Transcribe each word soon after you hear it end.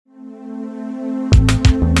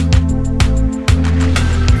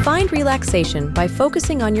Find relaxation by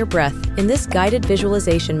focusing on your breath in this guided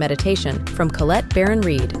visualization meditation from Colette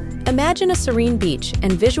Baron-Reid. Imagine a serene beach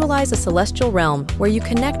and visualize a celestial realm where you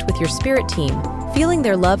connect with your spirit team, feeling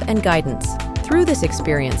their love and guidance. Through this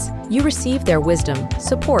experience, you receive their wisdom,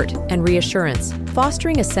 support, and reassurance,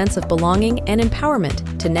 fostering a sense of belonging and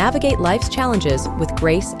empowerment to navigate life's challenges with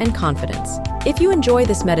grace and confidence. If you enjoy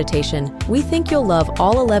this meditation, we think you'll love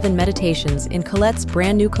all 11 meditations in Colette's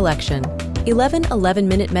brand new collection, 11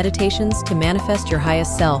 11-minute meditations to manifest your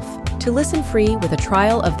highest self. To listen free with a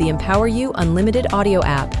trial of the Empower You Unlimited audio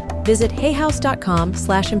app, visit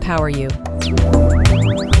heyhouse.com/empoweryou.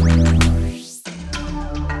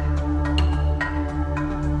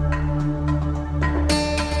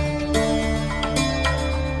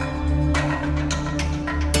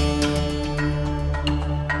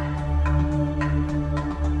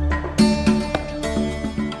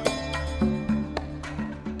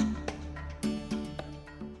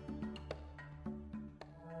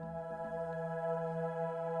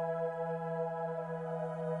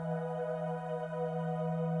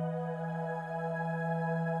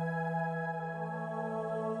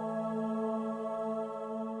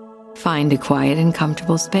 Find a quiet and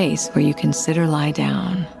comfortable space where you can sit or lie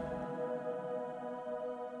down.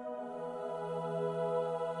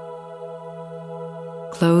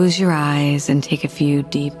 Close your eyes and take a few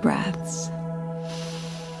deep breaths.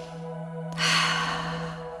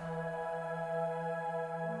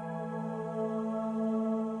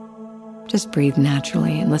 Just breathe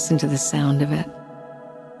naturally and listen to the sound of it.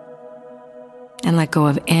 And let go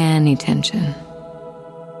of any tension.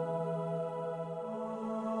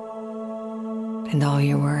 And all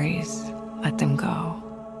your worries, let them go.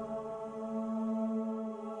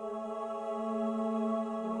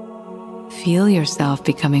 Feel yourself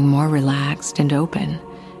becoming more relaxed and open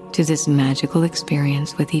to this magical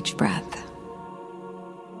experience with each breath.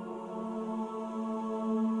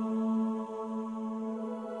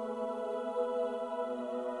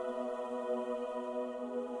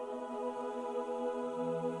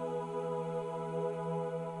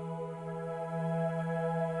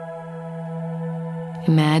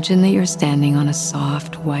 Imagine that you're standing on a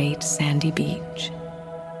soft, white, sandy beach.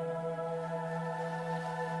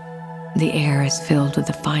 The air is filled with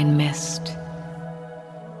a fine mist,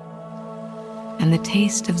 and the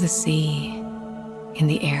taste of the sea in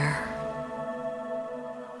the air.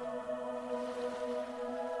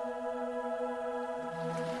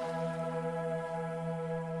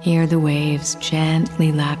 Hear the waves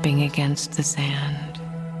gently lapping against the sand.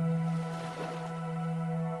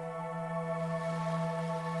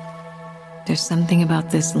 There's something about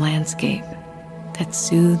this landscape that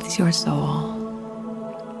soothes your soul.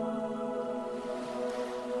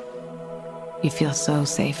 You feel so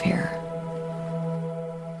safe here.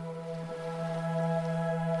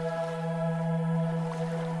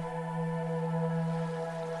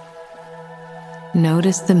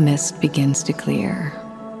 Notice the mist begins to clear.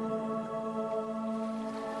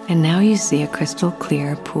 And now you see a crystal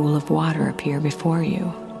clear pool of water appear before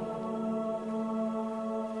you.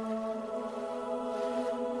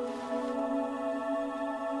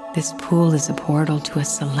 This pool is a portal to a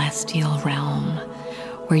celestial realm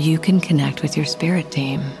where you can connect with your spirit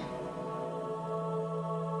team.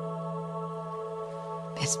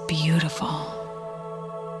 It's beautiful.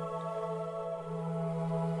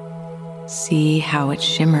 See how it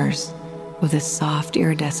shimmers with a soft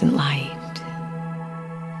iridescent light.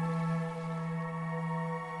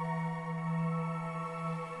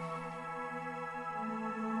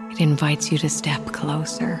 It invites you to step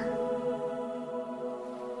closer.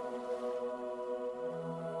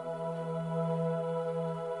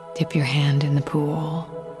 Dip your hand in the pool.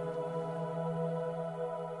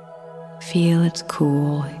 Feel its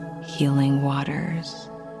cool, healing waters.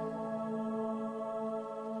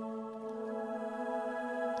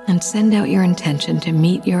 And send out your intention to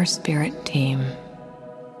meet your spirit team.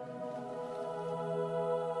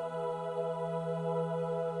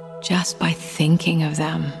 Just by thinking of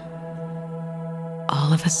them,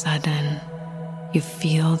 all of a sudden, you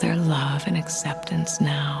feel their love and acceptance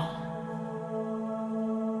now.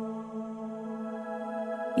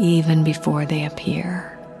 Even before they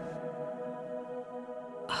appear.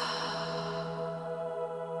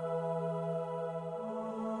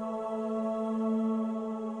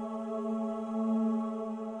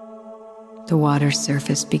 The water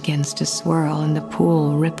surface begins to swirl and the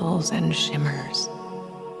pool ripples and shimmers.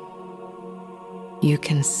 You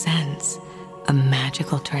can sense a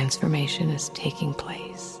magical transformation is taking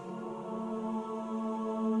place.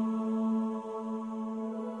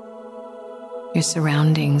 Your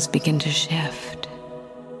surroundings begin to shift,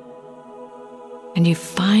 and you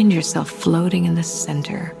find yourself floating in the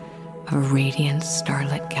center of a radiant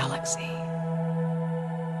starlit galaxy.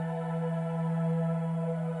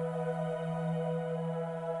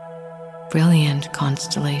 Brilliant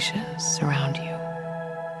constellations surround you.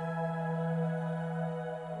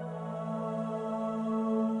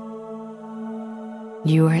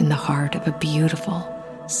 You are in the heart of a beautiful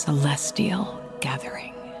celestial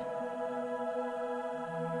gathering.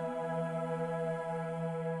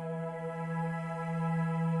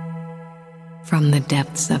 From the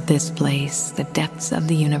depths of this place, the depths of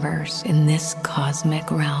the universe, in this cosmic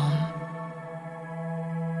realm,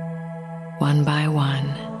 one by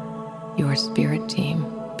one, your spirit team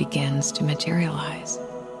begins to materialize.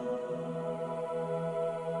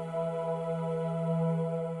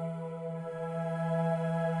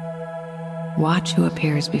 Watch who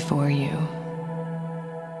appears before you.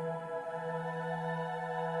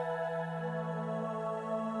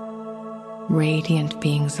 Radiant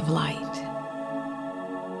beings of light,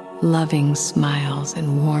 loving smiles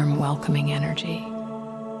and warm, welcoming energy,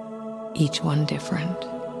 each one different.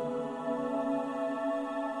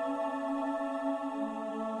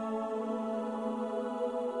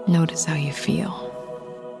 Notice how you feel.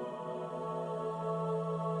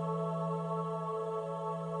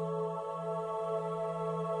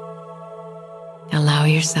 Allow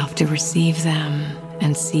yourself to receive them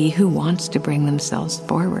and see who wants to bring themselves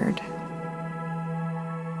forward.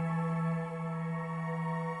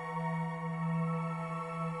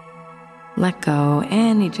 Let go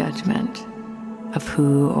any judgment of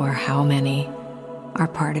who or how many are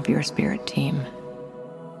part of your spirit team.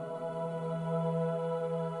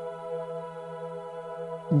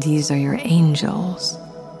 These are your angels.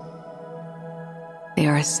 They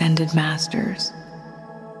are ascended masters,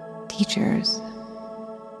 teachers,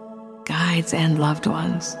 guides, and loved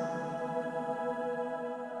ones,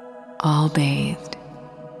 all bathed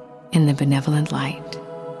in the benevolent light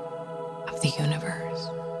of the universe.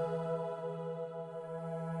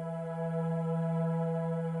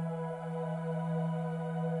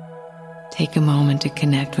 Take a moment to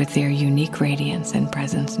connect with their unique radiance and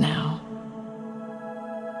presence now.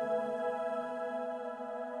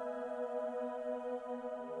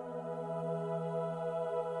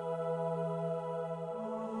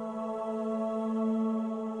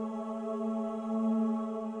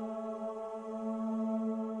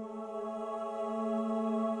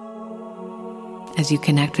 As you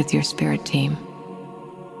connect with your spirit team,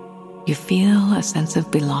 you feel a sense of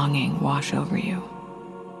belonging wash over you.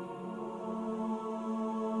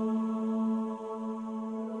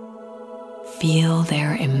 Feel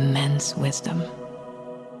their immense wisdom.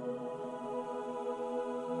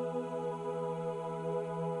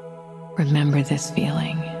 Remember this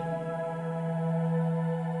feeling.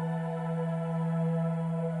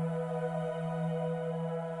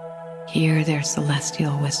 Hear their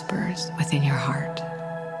celestial whispers within your heart.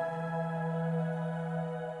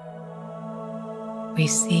 We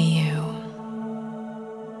see you.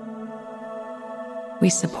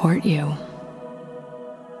 We support you.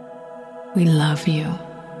 We love you.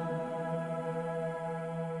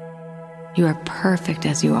 You are perfect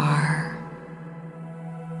as you are.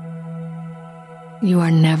 You are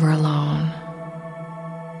never alone.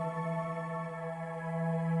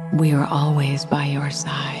 We are always by your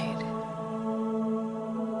side.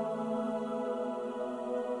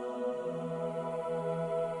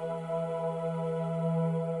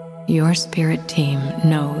 Your spirit team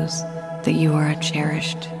knows that you are a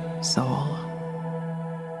cherished soul.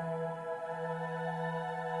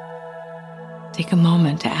 Take a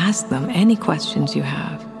moment to ask them any questions you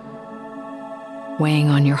have, weighing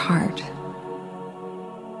on your heart.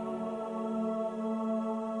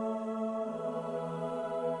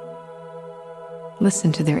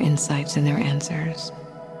 Listen to their insights and their answers.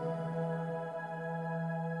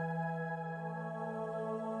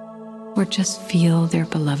 Or just feel their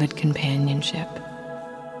beloved companionship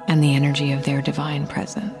and the energy of their divine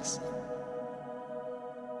presence.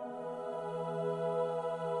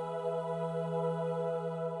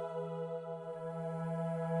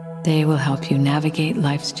 They will help you navigate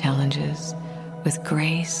life's challenges with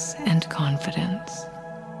grace and confidence.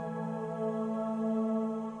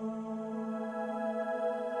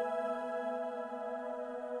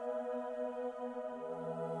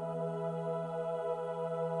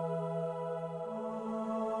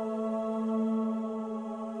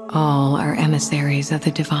 All are emissaries of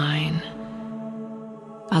the divine,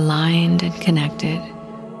 aligned and connected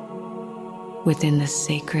within the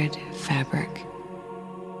sacred fabric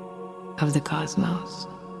of the cosmos.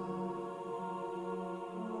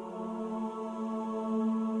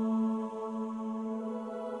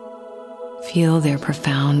 Feel their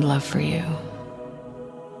profound love for you.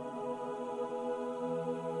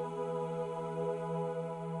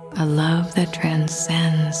 A love that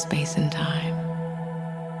transcends space and time.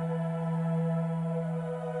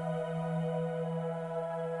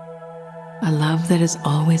 A love that is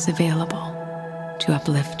always available to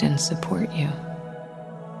uplift and support you.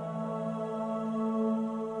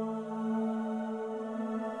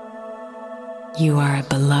 You are a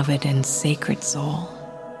beloved and sacred soul.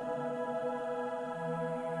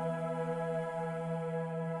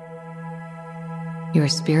 Your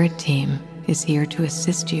spirit team is here to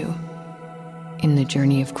assist you in the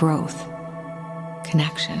journey of growth,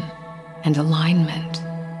 connection, and alignment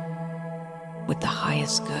with the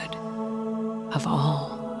highest good of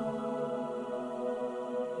all.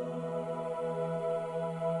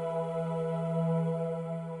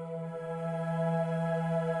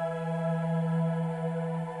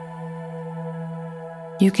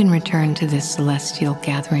 You can return to this celestial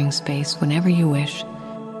gathering space whenever you wish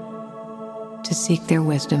to seek their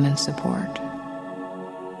wisdom and support.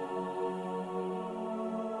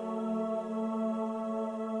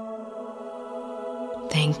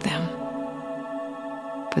 Thank them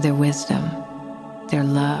for their wisdom, their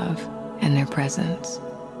love, and their presence.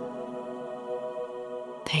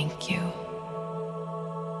 Thank you.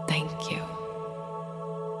 Thank you.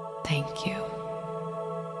 Thank you.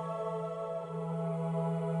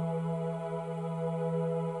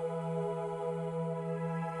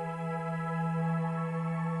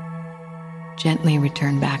 Gently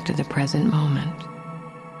return back to the present moment,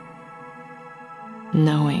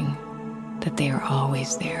 knowing that they are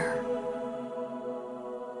always there.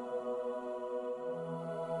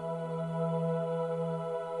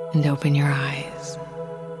 And open your eyes.